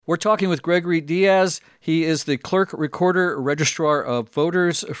We're talking with Gregory Diaz. He is the Clerk Recorder Registrar of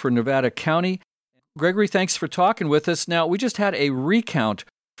Voters for Nevada County. Gregory, thanks for talking with us. Now, we just had a recount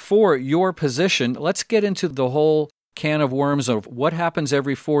for your position. Let's get into the whole can of worms of what happens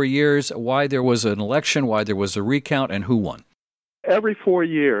every 4 years, why there was an election, why there was a recount, and who won. Every 4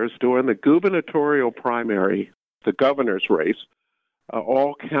 years during the gubernatorial primary, the governor's race,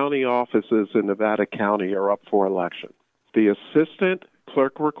 all county offices in Nevada County are up for election. The assistant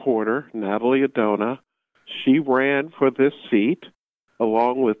clerk recorder, Natalie Adona, she ran for this seat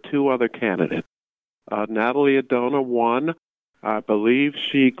along with two other candidates. Natalie Adona won. I believe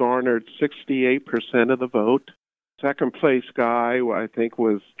she garnered 68% of the vote. Second place guy, I think,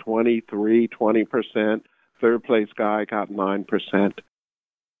 was 20%. Third place guy got 9%.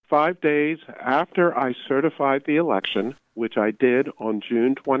 5 days after I certified the election, which I did on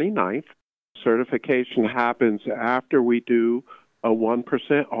June 29th, certification happens after we do a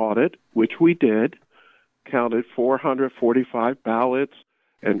 1% audit, which we did, counted 445 ballots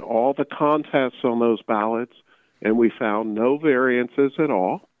and all the contests on those ballots, and we found no variances at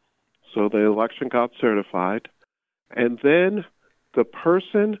all. So the election got certified. And then the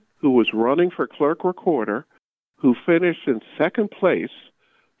person who was running for clerk recorder, who finished in second place,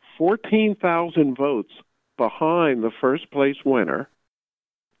 14,000 votes behind the first place winner,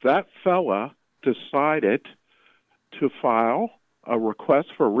 that fella decided to file a request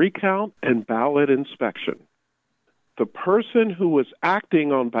for recount and ballot inspection. The person who was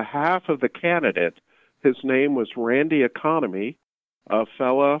acting on behalf of the candidate, his name was Randy Economy, a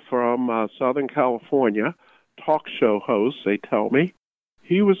fella from Southern California, talk show host, they tell me.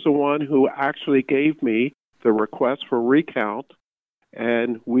 He was the one who actually gave me the request for recount,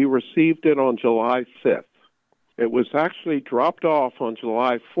 and we received it on July 5th. It was actually dropped off on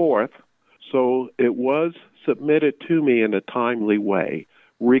July 4th, so it was submitted to me in a timely way.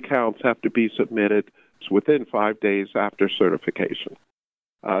 Recounts have to be submitted within 5 days after certification.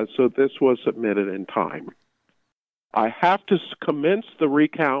 So this was submitted in time. I have to commence the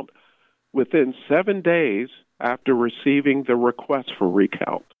recount within 7 days after receiving the request for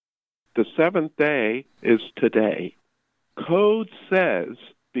recount. The 7th day is today. Code says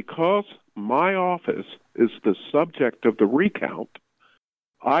because my office is the subject of the recount,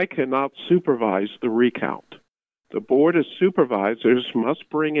 I cannot supervise the recount. The Board of Supervisors must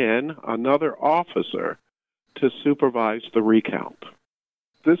bring in another officer to supervise the recount.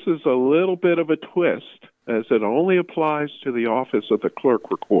 This is a little bit of a twist, as it only applies to the office of the clerk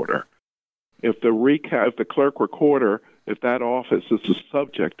recorder. If the clerk recorder, if that office is the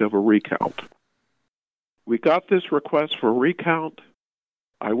subject of a recount. We got this request for recount.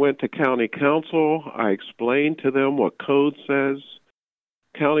 I went to county council. I explained to them what code says.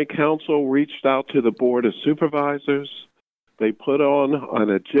 County council reached out to the Board of Supervisors. They put on an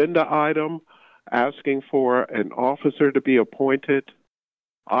agenda item asking for an officer to be appointed.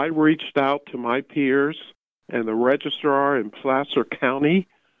 I reached out to my peers and the registrar in Placer County,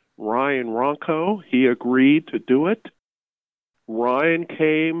 Ryan Ronco. He agreed to do it. Ryan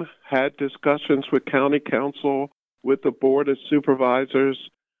came, had discussions with county council, with the Board of Supervisors,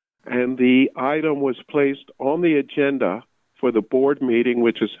 and the item was placed on the agenda for the board meeting,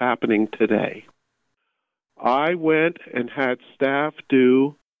 which is happening today. I went and had staff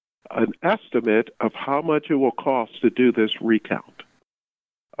do an estimate of how much it will cost to do this recount.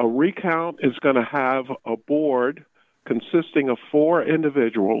 A recount is going to have a board consisting of 4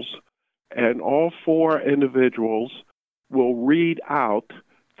 individuals, and all 4 individuals will read out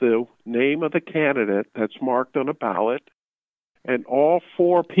the name of the candidate that's marked on a ballot, and all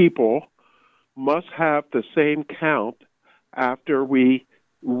 4 people must have the same count after we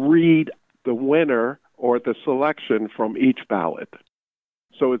read the winner or the selection from each ballot.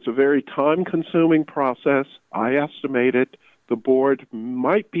 So it's a very time-consuming process. I estimated the board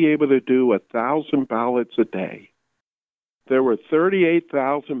might be able to do 1,000 ballots a day. There were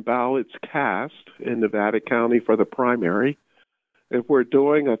 38,000 ballots cast in Nevada County for the primary. If we're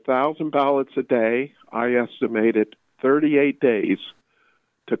doing 1,000 ballots a day, I estimated 38 days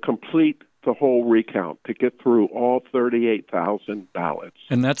to complete the whole recount, to get through all 38,000 ballots.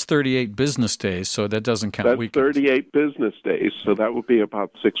 And that's 38 business days, so that doesn't count weekends. That's 38 business days, so that would be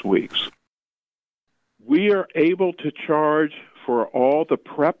about 6 weeks. We are able to charge for all the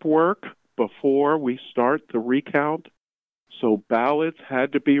prep work before we start the recount. So ballots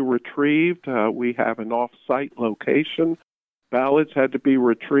had to be retrieved. We have an off-site location. Ballots had to be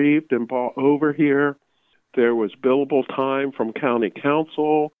retrieved and brought over here. There was billable time from county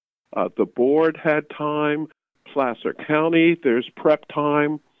council. The board had time. Placer County, there's prep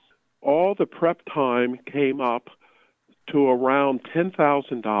time. All the prep time came up to around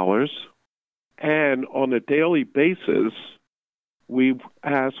 $10,000, and on a daily basis, we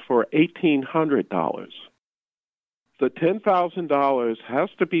ask for $1,800. The $10,000 has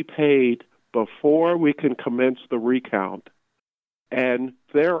to be paid before we can commence the recount, and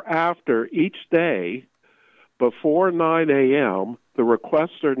thereafter, each day, before 9 a.m., the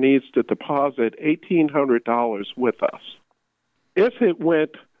requester needs to deposit $1,800 with us. If it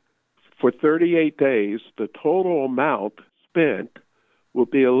went for 38 days, the total amount spent will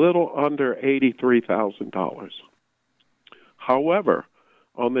be a little under $83,000. However,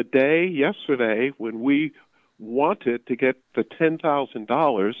 on the day yesterday when we wanted to get the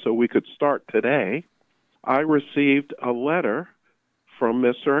 $10,000 so we could start today, I received a letter from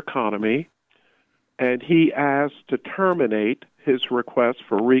Mr. Economy, and he asked to terminate his request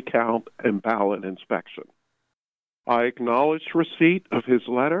for recount and ballot inspection. I acknowledged receipt of his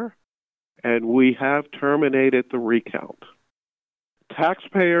letter, and we have terminated the recount.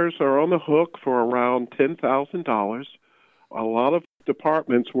 Taxpayers are on the hook for around $10,000. A lot of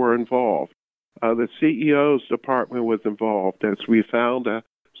departments were involved. The CEO's department was involved as we found a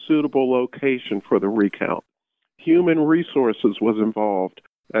suitable location for the recount. Human Resources was involved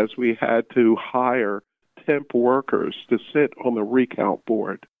as we had to hire temp workers to sit on the recount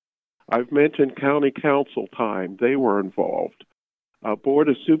board. I've mentioned county council time. They were involved. Board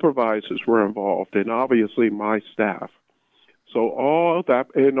of Supervisors were involved, and obviously my staff. So all of that,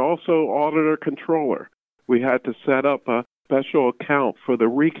 and also auditor controller. We had to set up a special account for the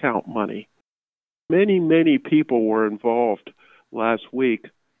recount money. Many, many people were involved last week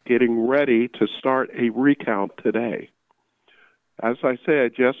getting ready to start a recount today. As I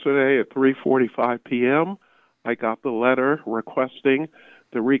said, yesterday at 3:45 p.m., I got the letter requesting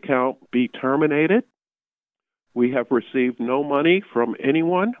the recount be terminated. We have received no money from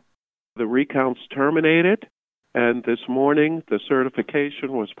anyone. The recount's terminated, and this morning the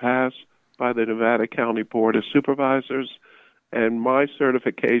certification was passed by the Nevada County Board of Supervisors, and my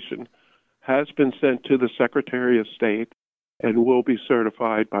certification has been sent to the Secretary of State and will be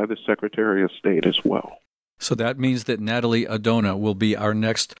certified by the Secretary of State as well. So that means that Natalie Adona will be our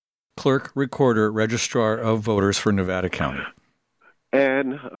next clerk, recorder, registrar of voters for Nevada County.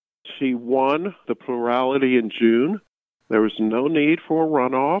 And she won the plurality in June. There was no need for a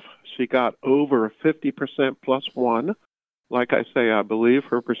runoff. She got over 50% plus one. Like I say, I believe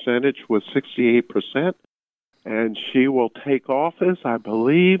her percentage was 68%. And she will take office, I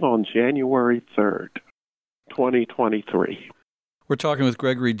believe, on January 3rd, 2023. We're talking with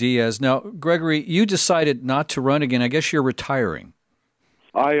Gregory Diaz. Now, Gregory, you decided not to run again. I guess you're retiring.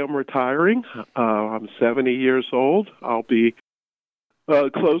 I am retiring. I'm 70 years old. I'll be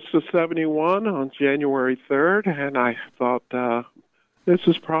close to 71 on January 3rd, and I thought this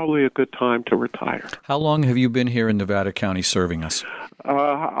is probably a good time to retire. How long have you been here in Nevada County serving us?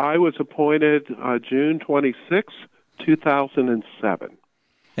 I was appointed June 26, 2007.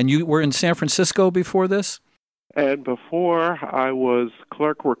 And you were in San Francisco before this? And before, I was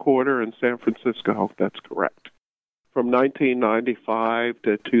clerk recorder in San Francisco. That's correct. From 1995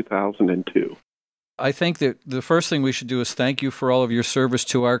 to 2002. I think that the first thing we should do is thank you for all of your service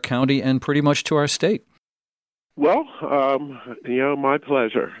to our county and pretty much to our state. Well, my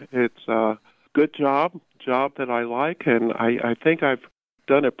pleasure. It's a good job that I like, and I think I've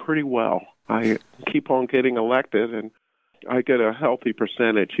done it pretty well. I keep on getting elected, and I get a healthy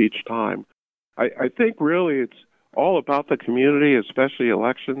percentage each time. I think really it's all about the community, especially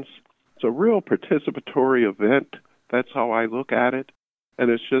elections. It's a real participatory event. That's how I look at it. And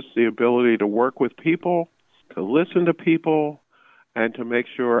it's just the ability to work with people, to listen to people, and to make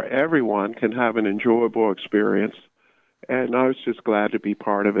sure everyone can have an enjoyable experience. And I was just glad to be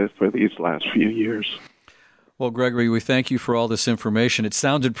part of it for these last few years. Well, Gregory, we thank you for all this information. It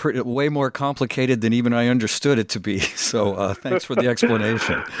sounded way more complicated than even I understood it to be. So thanks for the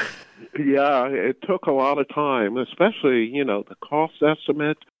explanation. Yeah, it took a lot of time, especially, the cost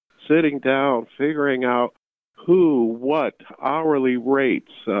estimate, sitting down, figuring out who, what, hourly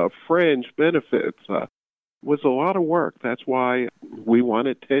rates, fringe benefits, was a lot of work. That's why we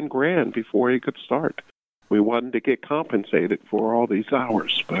wanted $10,000 before he could start. We wanted to get compensated for all these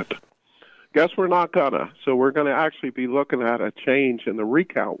hours, but guess we're not gonna. So we're gonna actually be looking at a change in the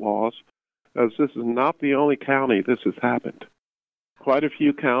recount laws, as this is not the only county this has happened. Quite a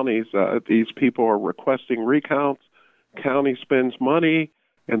few counties, these people are requesting recounts. County spends money,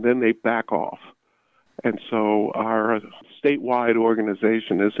 and then they back off. And so our statewide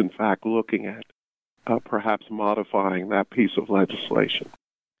organization is, in fact, looking at perhaps modifying that piece of legislation.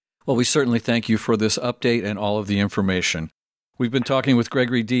 Well, we certainly thank you for this update and all of the information. We've been talking with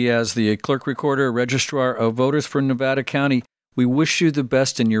Gregory Diaz, the clerk recorder, registrar of voters for Nevada County. We wish you the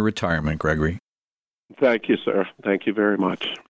best in your retirement, Gregory. Thank you, sir. Thank you very much.